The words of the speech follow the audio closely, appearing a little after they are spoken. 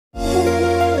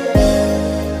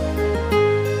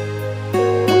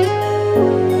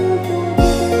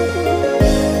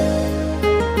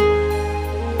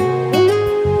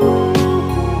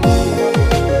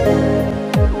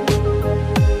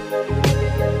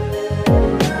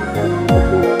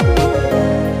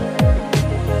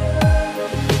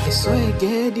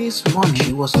this morning,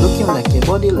 she was looking like a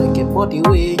body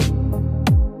way.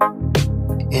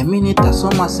 A minute I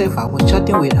saw myself, I was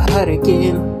chatting with her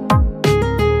again.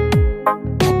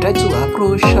 I tried to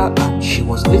approach her and she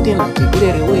was looking like a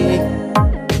glare away.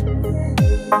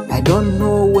 I don't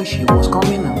know where she was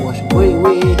coming and was going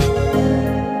away.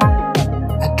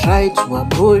 I tried to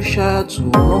approach her to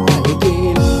know her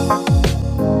again.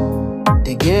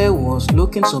 The girl was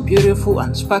looking so beautiful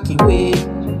and sparking way.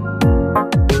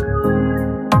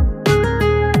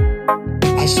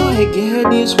 I saw a girl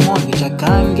this morning which I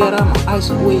can't get out my eyes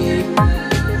away.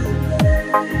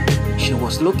 She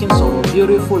was looking so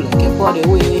beautiful like a body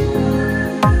way.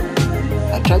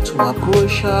 I tried to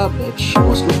approach her but she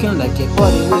was looking like a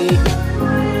body way.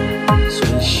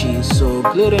 So she's so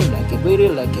glittering like a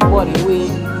body way.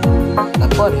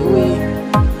 Like body way.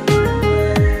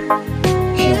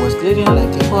 She was glittering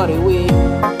like a body way.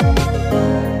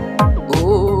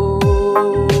 Oh,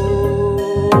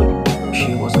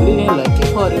 she was glittering like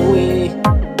a body way.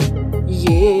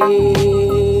 Yeah,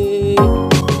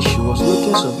 she was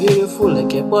looking so beautiful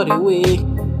like a body way.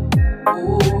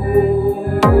 Oh,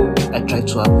 I tried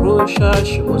to approach her,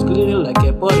 she was glittering like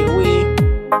a body way.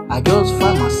 I just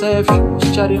found myself, she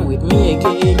was chatting with me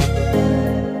again.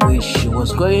 Where she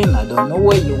was going, I don't know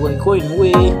where you were going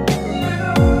away.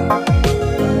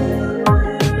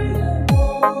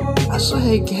 I saw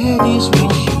a girl this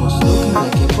week, she was looking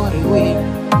like a body way.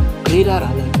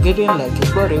 Glittering like a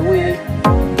body way.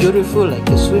 Beautiful like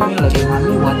a swimming like a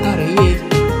mami watare, yeah.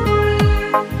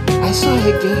 I saw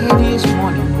a girl this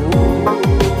morning, oh.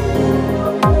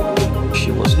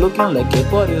 She was looking like a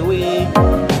body way. I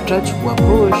tried to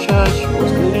approach her, she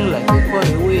was glittering like a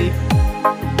body way.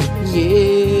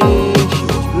 Yeah, she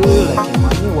was blue like a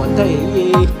mami watare,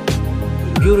 yeah.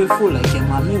 Beautiful like a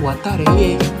mami watare,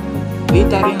 yeah.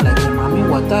 Glittering like a mami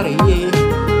watare, yeah.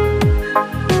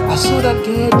 I saw that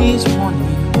girl this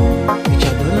morning, which I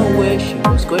don't know where she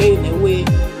was going away.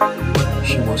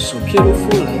 She was so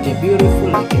beautiful like a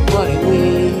body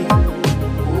way.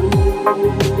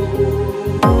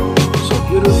 So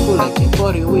beautiful like a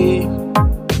body way.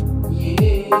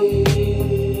 Yeah,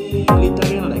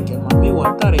 glittering like a mami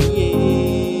watare.